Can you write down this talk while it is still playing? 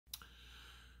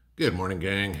Good morning,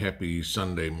 gang. Happy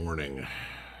Sunday morning.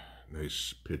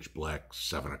 Nice pitch black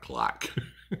 7 o'clock.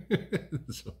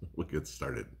 So we'll get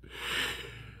started.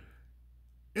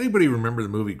 Anybody remember the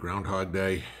movie Groundhog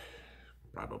Day?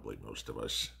 Probably most of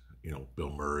us. You know, Bill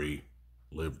Murray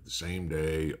lived the same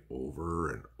day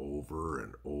over and over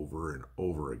and over and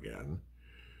over again,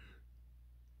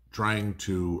 trying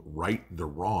to right the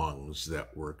wrongs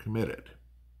that were committed.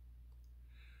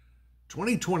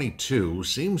 2022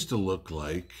 seems to look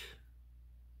like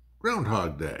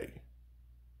Groundhog Day,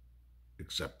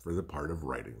 except for the part of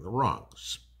righting the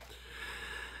wrongs.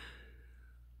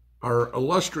 Our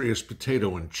illustrious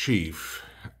potato in chief,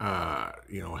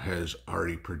 has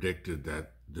already predicted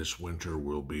that this winter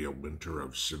will be a winter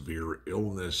of severe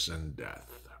illness and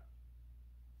death.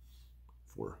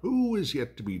 For who is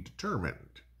yet to be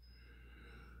determined.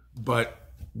 But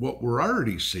what we're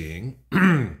already seeing,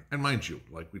 and mind you,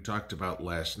 like we talked about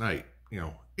last night,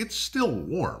 it's still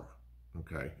warm,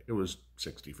 okay? It was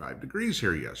 65 degrees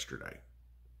here yesterday.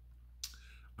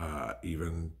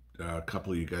 Even a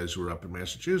couple of you guys who were up in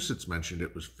Massachusetts mentioned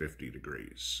it was 50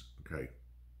 degrees, okay?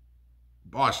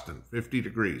 Boston, 50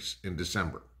 degrees in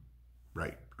December.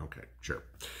 Right, okay, sure.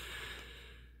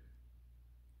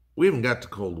 We haven't got to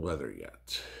cold weather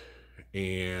yet.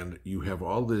 And you have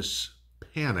all this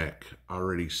panic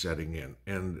already setting in,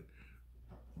 and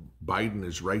Biden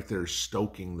is right there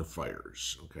stoking the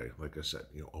fires. Okay, like I said,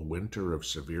 a winter of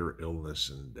severe illness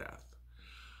and death.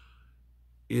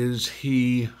 Is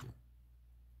he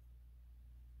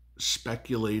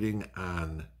speculating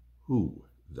on who,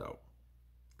 though?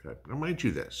 Okay, now mind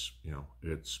you this,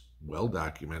 it's well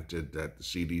documented that the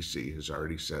CDC has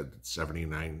already said that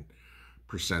 79%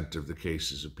 of the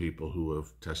cases of people who have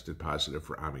tested positive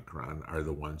for Omicron are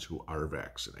the ones who are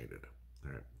vaccinated.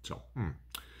 All right, so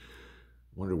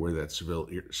wonder where that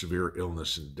severe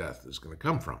illness and death is going to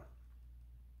come from.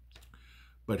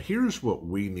 But here's what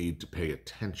we need to pay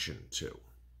attention to.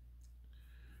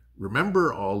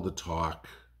 Remember all the talk,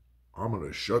 I'm going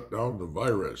to shut down the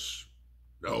virus.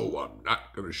 No, I'm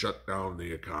not going to shut down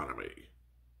the economy.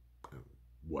 And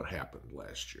what happened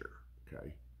last year,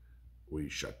 okay? We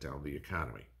shut down the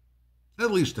economy,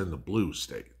 at least in the blue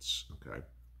states, okay?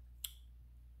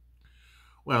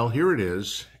 Well, here it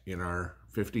is in our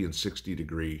 50 and 60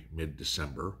 degree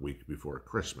mid-December, week before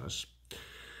Christmas,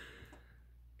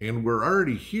 and we're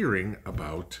already hearing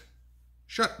about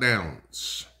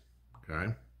shutdowns,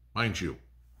 okay? Mind you,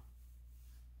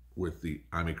 with the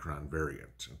Omicron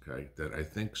variant, okay, that I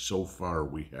think so far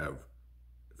we have,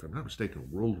 if I'm not mistaken,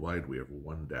 worldwide we have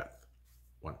one death.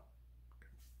 One.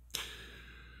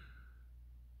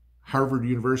 Harvard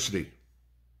University,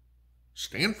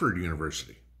 Stanford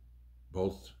University,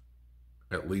 both,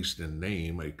 at least in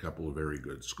name, a couple of very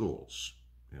good schools.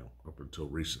 Up until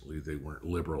recently, they weren't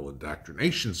liberal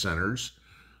indoctrination centers,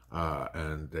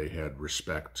 and they had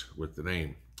respect with the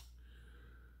name.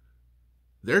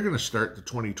 They're going to start the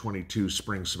 2022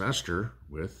 spring semester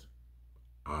with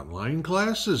online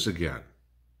classes again.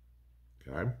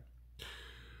 Okay.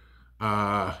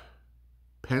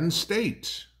 Penn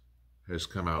State has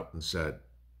come out and said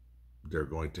they're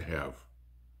going to have,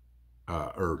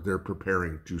 or they're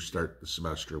preparing to start the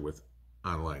semester with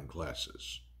online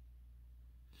classes.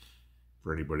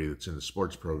 For anybody that's in the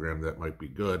sports program, that might be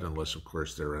good, unless, of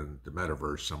course, they're in the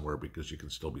metaverse somewhere, because you can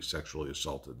still be sexually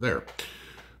assaulted there.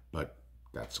 But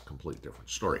that's a completely different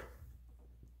story.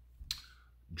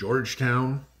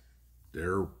 Georgetown,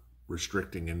 they're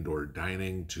restricting indoor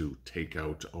dining to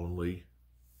takeout only.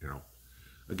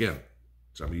 Again,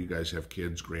 some of you guys have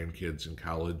kids, grandkids in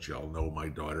college. Y'all know my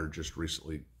daughter just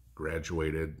recently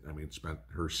graduated. Spent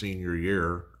her senior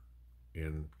year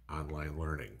in online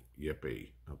learning. Yippee.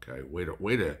 Okay, way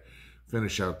to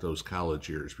finish out those college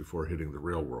years before hitting the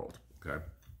real world. Okay.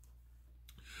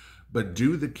 But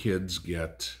do the kids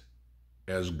get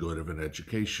as good of an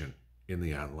education in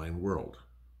the online world?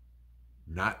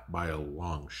 Not by a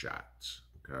long shot,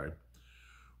 okay?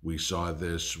 We saw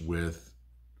this with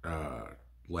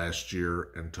last year,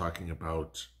 and talking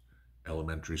about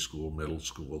elementary school, middle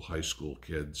school, high school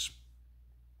kids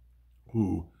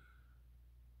who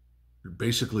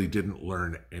basically didn't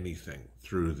learn anything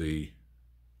through the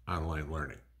online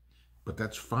learning. But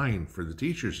that's fine for the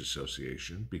Teachers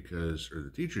Association, or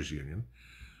the Teachers Union,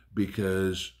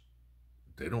 because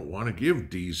they don't want to give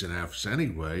D's and F's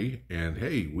anyway, and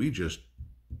hey, we just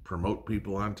promote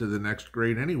people on to the next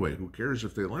grade anyway. Who cares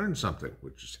if they learn something?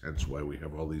 Which is hence why we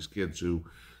have all these kids who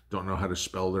don't know how to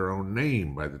spell their own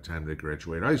name by the time they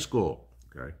graduate high school.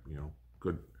 Okay,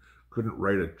 couldn't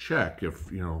write a check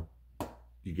if you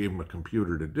gave them a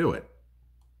computer to do it.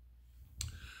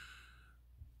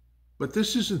 But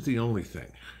this isn't the only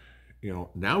thing.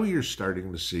 now you're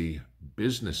starting to see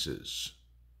businesses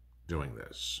doing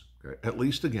this, okay? At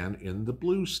least again in the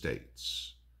blue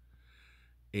states,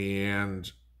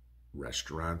 and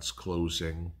restaurants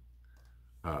closing.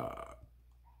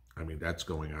 That's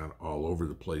going on all over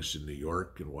the place in New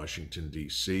York and Washington,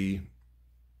 D.C.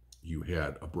 You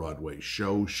had a Broadway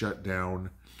show shut down.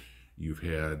 You've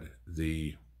had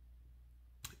the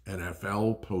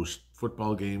NFL postpone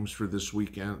football games for this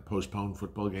weekend.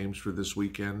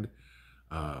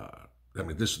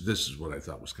 This is what I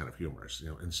thought was kind of humorous.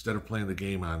 Instead of playing the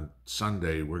game on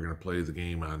Sunday, we're going to play the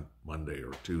game on Monday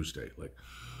or Tuesday. Like,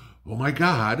 oh my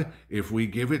God, if we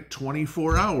give it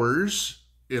 24 hours,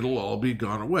 it'll all be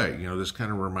gone away. This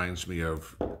kind of reminds me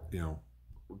of,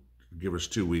 give us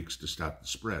 2 weeks to stop the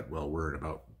spread. Well, we're at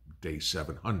about day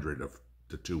 700 of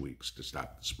the 2 weeks to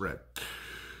stop the spread.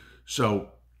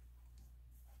 So,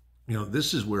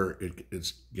 this is where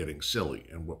it's getting silly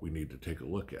and what we need to take a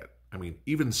look at.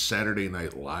 Even Saturday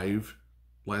Night Live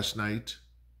last night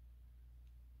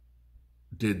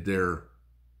did their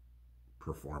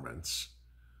performance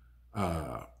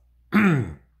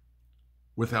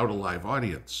without a live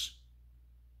audience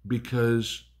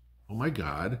because, oh my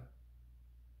God,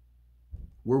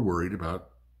 we're worried about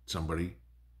somebody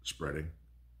spreading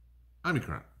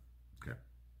Omicron. Okay.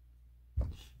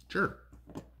 Sure.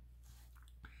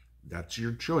 That's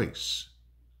your choice.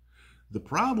 The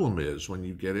problem is when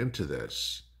you get into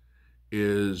this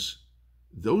is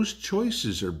those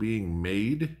choices are being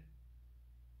made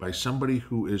by somebody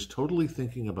who is totally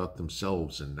thinking about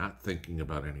themselves and not thinking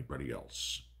about anybody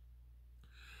else.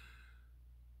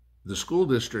 The school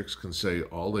districts can say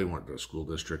all they want, the school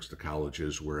districts, the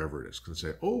colleges, wherever it is, can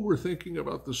say, oh, we're thinking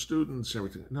about the students,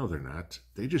 everything. No, they're not.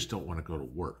 They just don't want to go to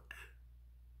work.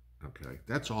 Okay,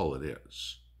 that's all it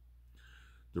is.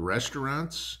 The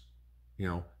restaurants,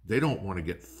 they don't want to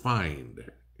get fined.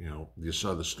 You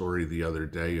saw the story the other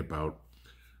day about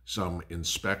some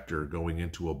inspector going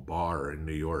into a bar in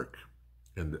New York.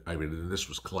 And this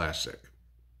was classic.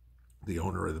 The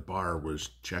owner of the bar was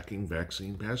checking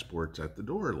vaccine passports at the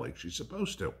door like she's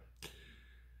supposed to.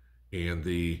 And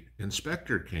the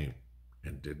inspector came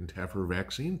and didn't have her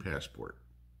vaccine passport.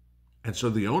 And so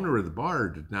the owner of the bar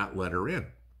did not let her in.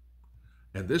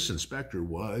 And this inspector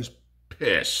was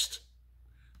pissed.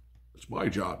 It's my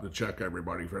job to check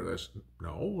everybody for this.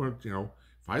 No,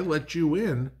 if I let you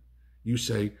in, you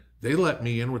say, they let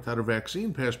me in without a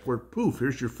vaccine passport, poof,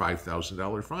 here's your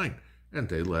 $5,000 fine. And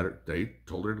they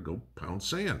told her to go pound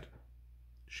sand.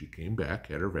 She came back,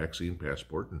 had her vaccine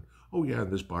passport, and oh yeah,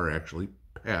 this bar actually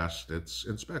passed its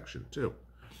inspection too.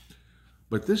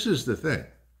 But this is the thing.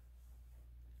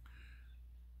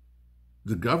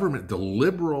 The government, the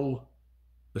liberal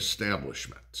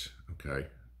establishment, okay,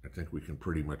 I think we can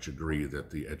pretty much agree that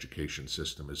the education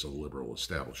system is a liberal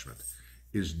establishment,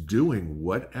 is doing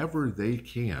whatever they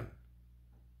can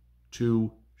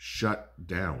to shut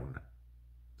down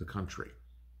the country,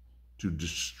 to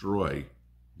destroy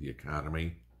the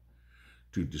economy,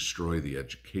 to destroy the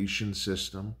education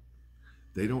system.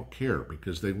 They don't care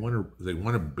because they want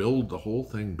to build the whole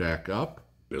thing back up,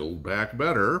 build back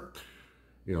better.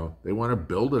 They want to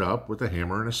build it up with a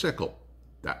hammer and a sickle.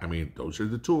 Those are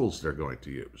the tools they're going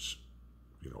to use.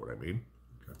 You know what I mean?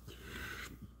 Okay.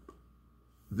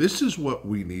 This is what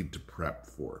we need to prep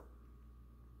for.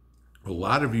 A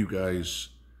lot of you guys,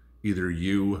 either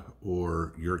you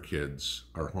or your kids,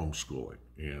 are homeschooling.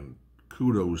 And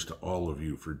kudos to all of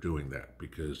you for doing that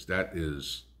because that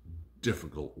is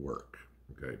difficult work.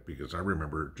 Okay? Because I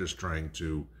remember just trying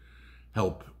to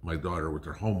help my daughter with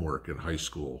her homework in high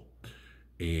school.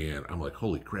 And I'm like,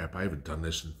 holy crap, I haven't done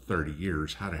this in 30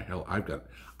 years. How the hell?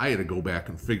 I had to go back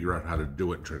and figure out how to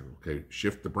do it. And try to,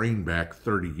 shift the brain back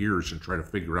 30 years and try to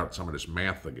figure out some of this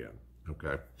math again.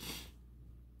 Okay.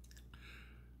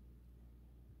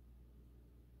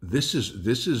 This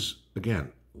is,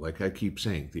 again, like I keep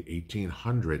saying, the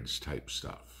 1800s type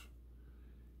stuff.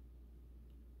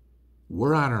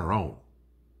 We're on our own.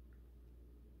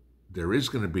 There is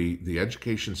going to be, the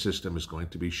education system is going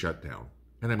to be shut down.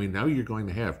 And now you're going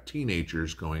to have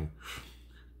teenagers going,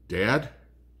 Dad,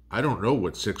 I don't know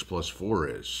what 6 + 4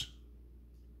 is.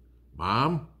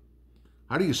 Mom,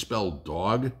 how do you spell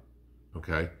dog?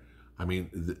 Okay.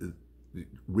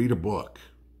 Read a book.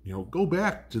 Go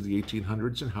back to the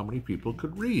 1800s and how many people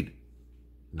could read.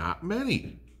 Not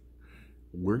many.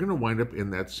 We're going to wind up in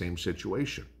that same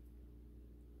situation.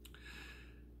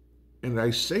 And I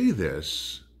say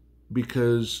this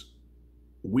because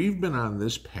we've been on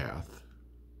this path.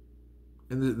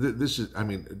 And this is,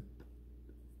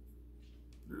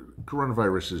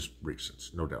 coronavirus is recent,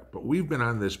 no doubt. But we've been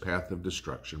on this path of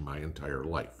destruction my entire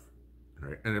life.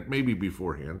 right? And it may be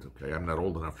beforehand, okay? I'm not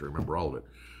old enough to remember all of it.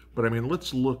 But I mean,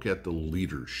 let's look at the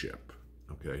leadership,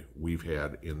 okay, we've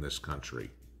had in this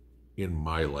country in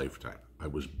my lifetime. I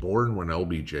was born when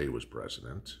LBJ was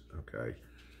president, okay?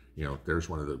 You know, there's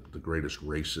one of the greatest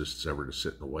racists ever to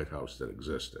sit in the White House that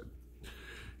existed.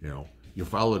 You know, you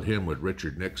followed him with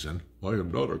Richard Nixon. I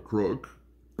am not a crook,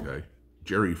 okay?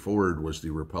 Jerry Ford was the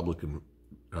Republican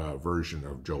version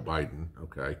of Joe Biden,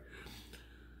 okay?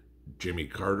 Jimmy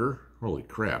Carter, holy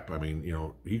crap. I mean, you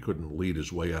know, he couldn't lead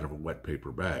his way out of a wet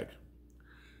paper bag.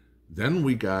 Then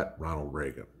we got Ronald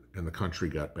Reagan, and the country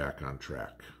got back on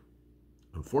track.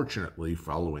 Unfortunately,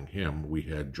 following him, we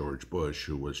had George Bush,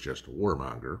 who was just a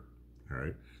warmonger, all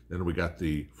right? Then we got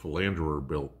the philanderer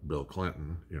Bill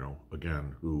Clinton, you know,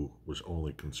 again, who was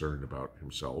only concerned about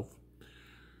himself.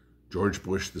 George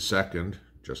Bush II,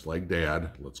 just like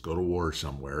Dad, let's go to war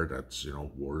somewhere. That's, you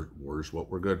know, war's what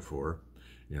we're good for,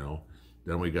 you know.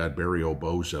 Then we got Barry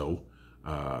Obozo,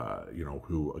 you know,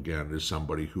 who, again, is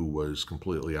somebody who was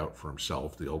completely out for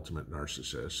himself, the ultimate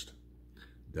narcissist.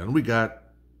 Then we got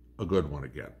a good one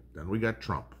again. Then we got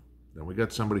Trump. Then we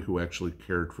got somebody who actually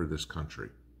cared for this country.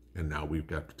 And now we've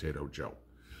got Potato Joe.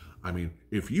 I mean,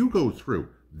 if you go through,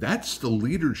 that's the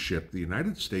leadership the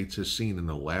United States has seen in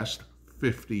the last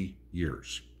 50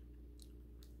 years.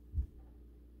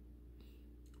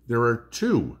 There are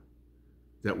two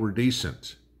that were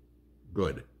decent,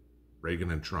 good,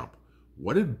 Reagan and Trump.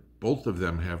 What did both of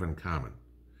them have in common?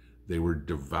 They were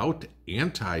devout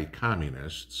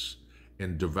anti-communists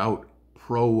and devout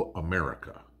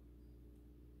pro-America.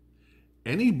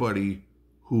 Anybody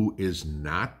who is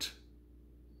not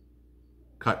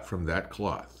cut from that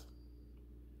cloth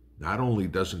not only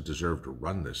doesn't deserve to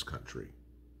run this country,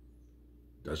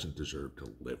 doesn't deserve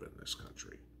to live in this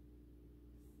country.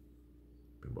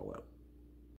 Pinball out.